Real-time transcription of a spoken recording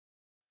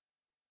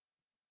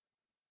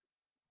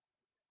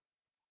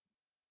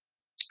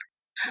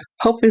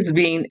Hope is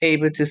being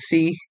able to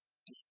see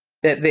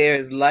that there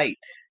is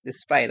light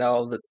despite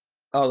all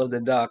of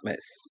the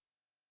darkness.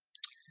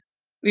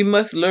 We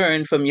must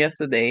learn from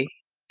yesterday,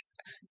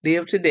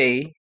 live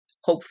today,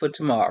 hope for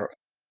tomorrow.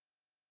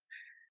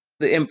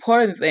 The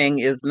important thing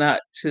is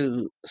not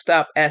to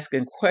stop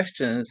asking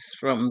questions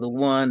from the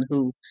one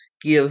who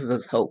gives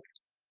us hope.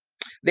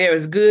 There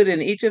is good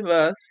in each of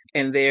us,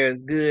 and there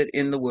is good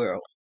in the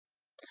world.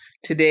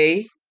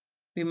 Today,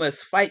 we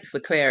must fight for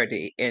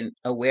clarity and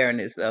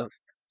awareness of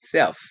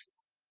self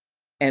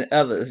and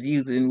others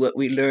using what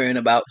we learn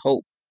about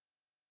hope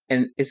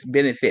and its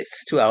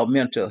benefits to our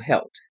mental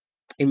health,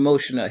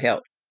 emotional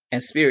health,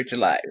 and spiritual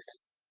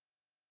lives.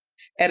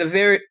 At the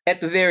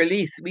very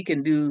least, we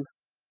can do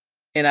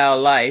in our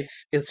life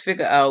is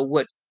figure out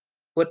what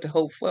to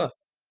hope for.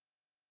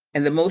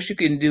 And the most you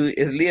can do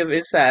is live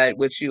inside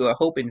what you are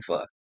hoping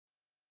for.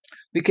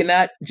 We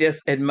cannot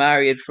just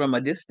admire it from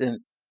a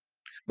distance,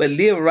 but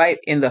live right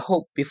in the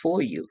hope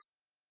before you.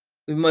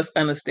 We must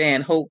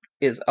understand hope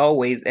is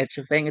always at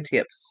your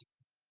fingertips.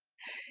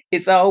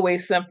 It's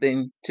always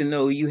something to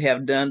know you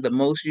have done the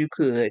most you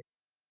could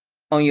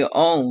on your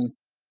own,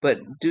 but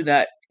do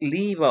not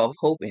leave off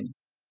hoping,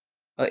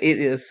 or it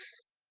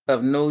is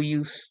of no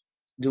use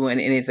doing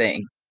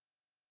anything.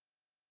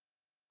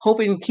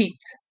 Hoping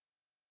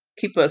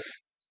keep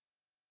us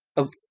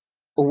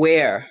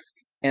aware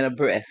and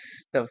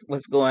abreast of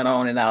what's going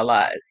on in our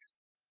lives.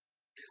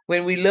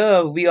 When we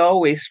love, we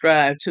always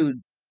strive to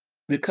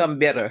become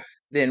better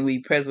than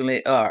we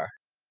presently are.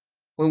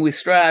 When we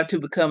strive to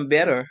become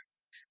better,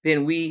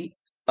 then we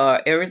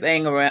and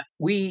everything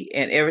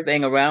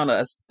around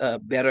us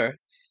better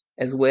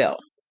as well.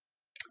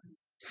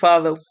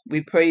 Father,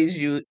 we praise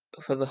you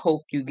for the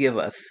hope you give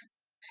us,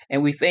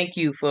 and we thank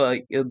you for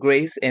your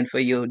grace and for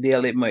your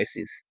daily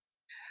mercies.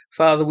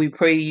 Father, we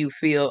pray you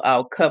fill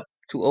our cup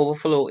to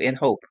overflow in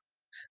hope.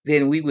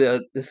 Then we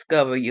will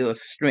discover your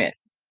strength,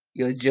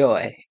 your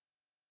joy,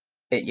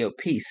 and your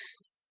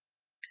peace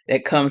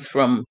that comes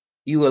from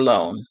you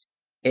alone.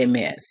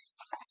 Amen.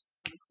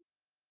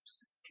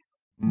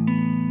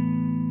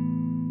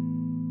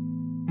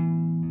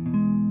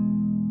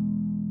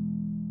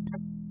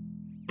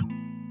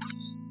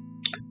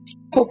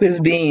 Hope is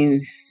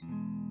being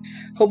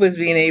Hope is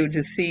being able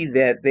to see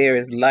that there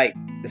is light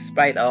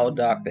despite all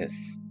darkness.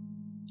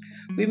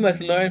 We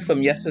must learn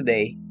from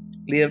yesterday,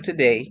 live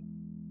today,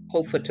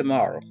 hope for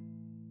tomorrow.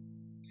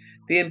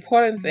 The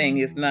important thing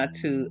is not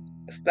to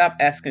stop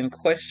asking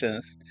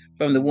questions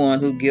from the one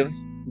who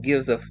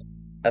gives of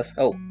us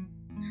hope.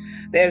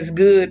 There's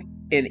good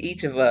in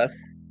each of us,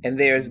 and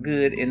there's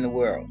good in the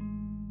world.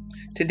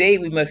 Today,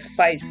 we must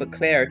fight for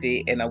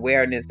clarity and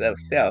awareness of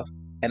self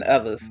and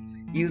others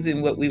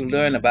using what we've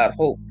learned about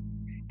hope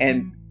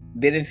and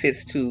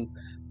benefits to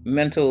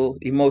mental,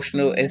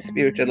 emotional, and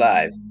spiritual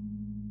lives.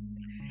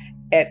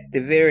 At the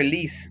very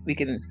least, we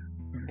can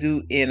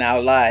do in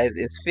our lives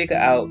is figure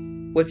out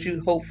what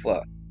you hope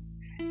for.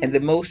 And the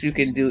most you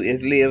can do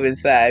is live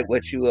inside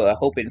what you are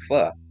hoping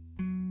for.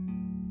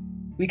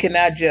 We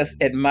cannot just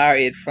admire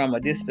it from a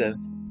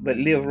distance, but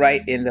live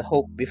right in the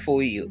hope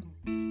before you.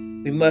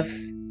 We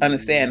must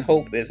understand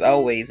hope is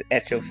always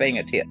at your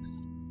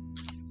fingertips.